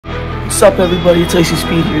What's up, everybody? It's Icy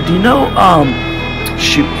Speed here. Do you know,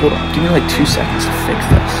 shoot, hold on. Give me like 2 seconds to fix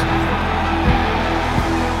this.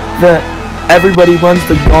 Everybody runs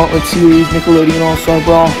the Gauntlet series, Nickelodeon All-Star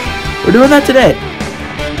Brawl. We're doing that today.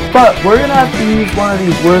 But we're gonna have to use one of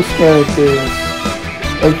these worst characters.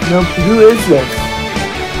 Like, you know, who is this?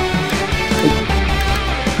 Like,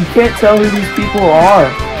 you can't tell who these people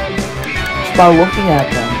are just by looking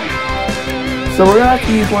at them. So we're gonna have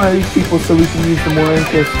to use one of these people so we can use the more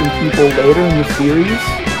interesting people later in the series.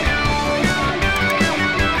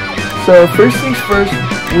 So first things first,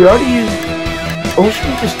 we already used. Or should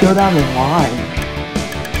we just go down the line?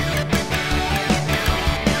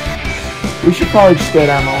 We should probably just go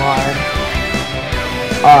down the line.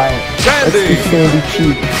 Alright, let's do Sandy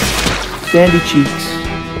Cheeks. Sandy Cheeks.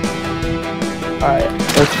 Alright,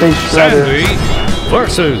 let's face Shredder. Sandy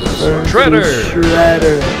versus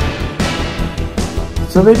Shredder.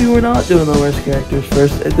 So maybe we're not doing the worst characters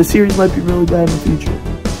first. The series might be really bad in the future.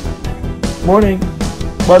 Morning.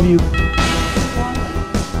 Love you.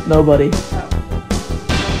 Nobody.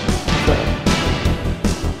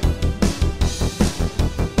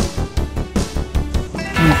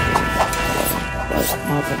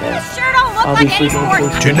 Sure don't look like any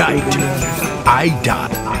sports. Tonight, I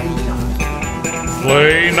die.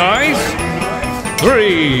 Play nice.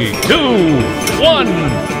 3, 2, 1,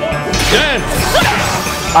 dance.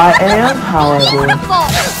 I am, however,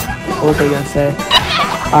 what was I gonna say?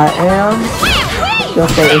 I am gonna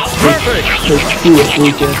say it's two with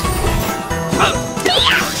Lucas.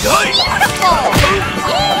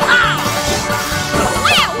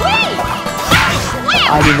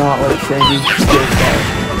 I do not like Sandy's skill set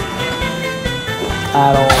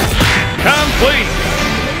at all. Complete.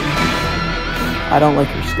 I don't like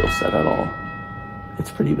her skill set at all. It's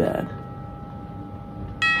pretty bad.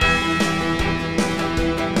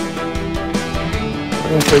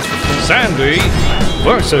 Sandy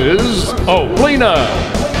versus Olena.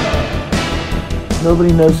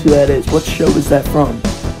 Nobody knows who that is. What show is that from?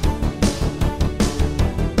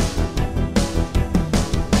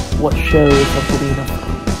 What show is Olena from?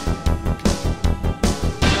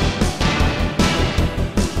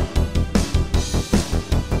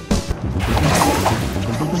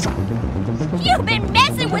 You've been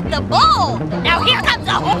messing with the ball. Now here comes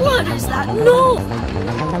the hole. What is that? No.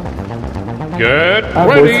 Get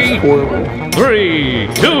ready. 3,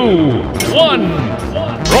 2, 1,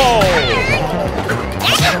 roll.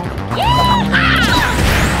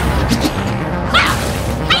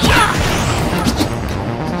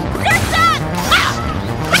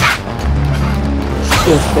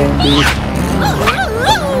 Yes, Sandy.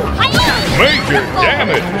 Major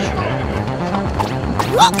damage.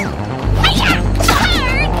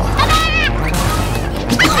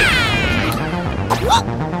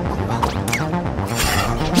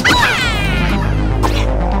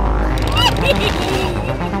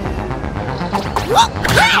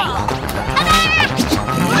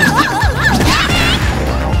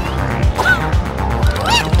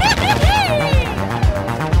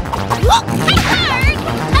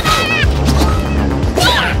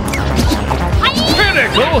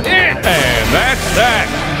 Critical hit, and that's that.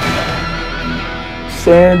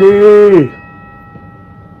 Sandy.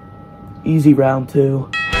 Easy round 2.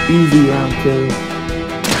 Easy round 2.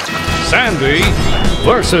 Sandy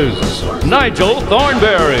versus Nigel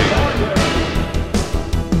Thornberry.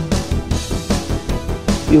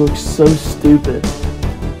 He looks so stupid.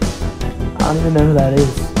 I don't even know who that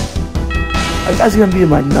is. That guy's gonna be in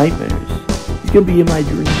my nightmares. He's gonna be in my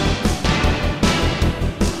dreams.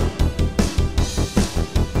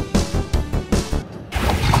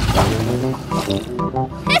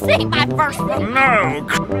 This ain't my first one. No.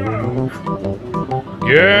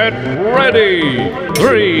 Get ready.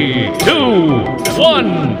 3, 2,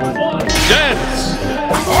 1, dance.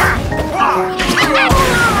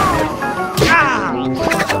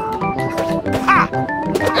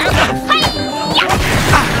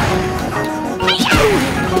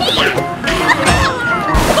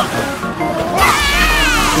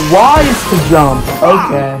 Why is the jump?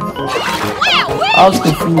 Okay. I was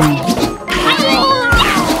confused.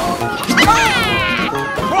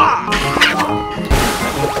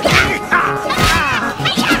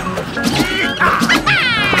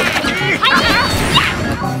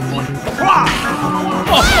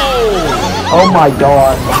 Oh my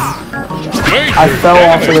god. I fell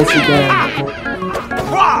off of this again. I'm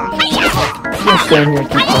gonna stand here and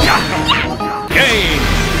keep going.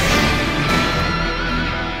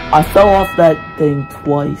 I fell off that thing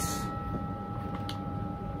twice.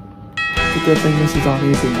 It's a good thing this is on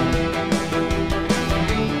easy mode.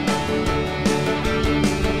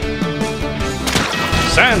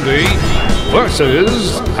 Sandy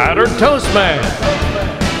versus Powdered Toast Man.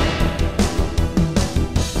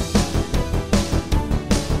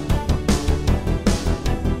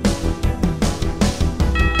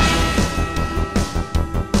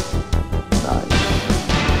 Nice.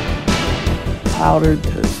 Powdered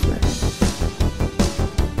Toast Man.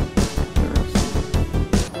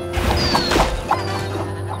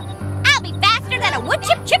 I'll be faster than a wood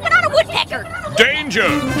chip chipping on a woodpecker. Danger!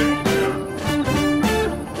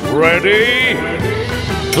 Ready?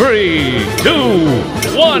 3, 2,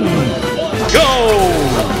 1, go!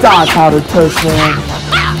 Die, Powdered Toast Man.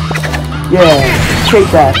 Yeah, take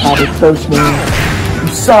that, Powdered Toast Man.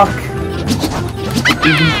 You suck.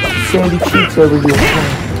 Even Sandy cheeks over here.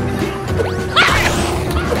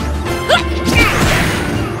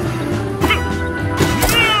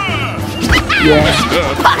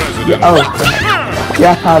 Yeah. Oh,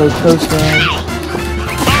 yeah, Powdered Toast Man.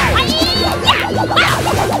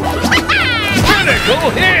 Critical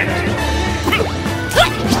hit!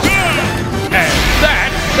 And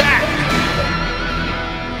that's that!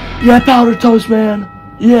 Yeah, Powdered Toast Man.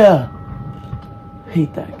 Yeah.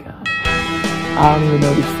 Hate that guy. I don't even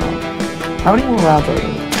know these from. How many more rounds are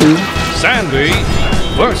there? 2? Sandy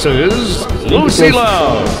versus Lucy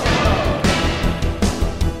Love.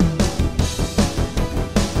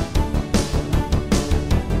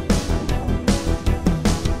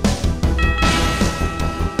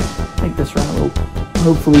 I think this round will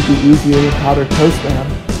hopefully be easier than Powdered Toast Man.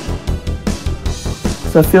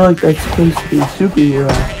 So I feel like that's supposed to be a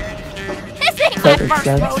superhero. This ain't my That makes first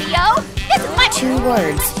sense. rodeo. This is my 2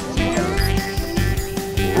 words.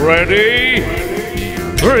 Ready?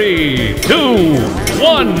 3, 2,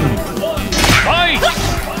 1, fight!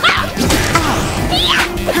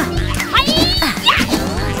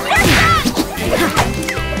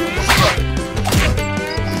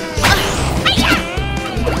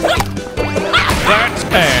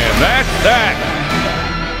 That's that!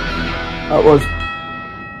 That was...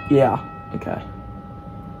 Yeah, okay.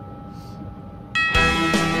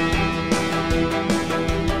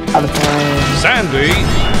 Out of time. Sandy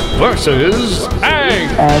versus Ang.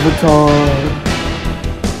 Avatar.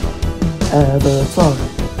 Avatar.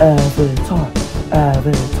 Avatar.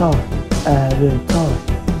 Avatar. Avatar.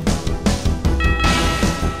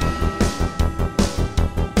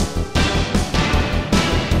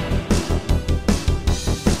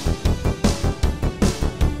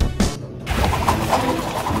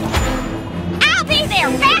 I'll be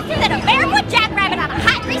there faster than a barefoot jackrabbit on a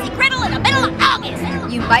hot greasy griddle in the middle of August.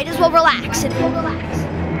 You might as well relax.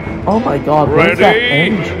 Oh my god, what is that Ready?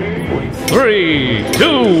 engine voice? 3,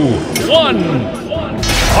 2, 1,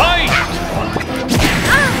 fight!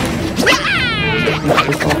 No,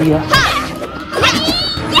 it's gonna be a...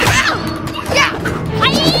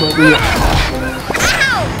 It's gonna be a...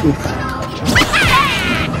 Oops.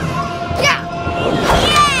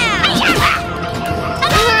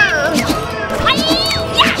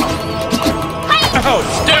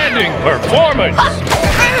 Outstanding performance!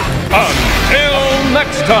 Until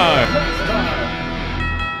next time!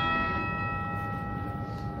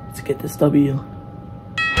 Let's get this W.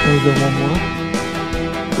 There's one more.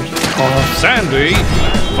 Versus Paul. Sandy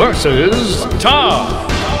versus Tom.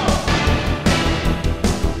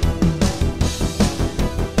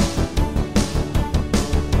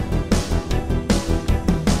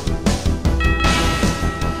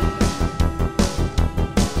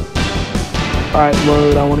 Alright,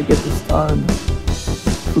 load. I want to get this done.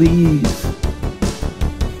 Please.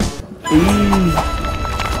 Please.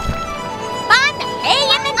 Fun, hey,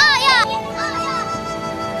 in the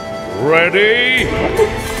Ready?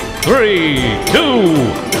 3,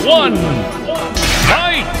 2, 1,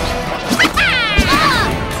 fight!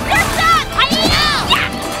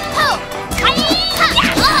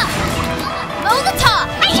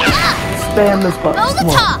 Spam this button. Roll the Come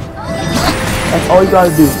on. top. That's all you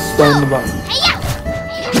gotta do is spam the button.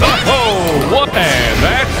 Oh, what? And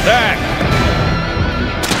that's that!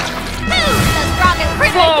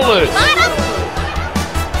 Flawless!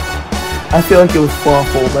 I feel like it was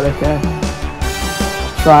awful, but okay.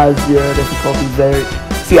 Try 0 difficulty very.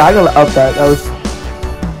 See, I gotta up that. That was easy.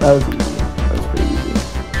 That was pretty easy.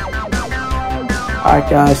 Alright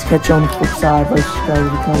guys, catch you on the flip side. Like,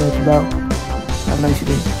 subscribe, comment, bell. Have a nice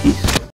day. Peace.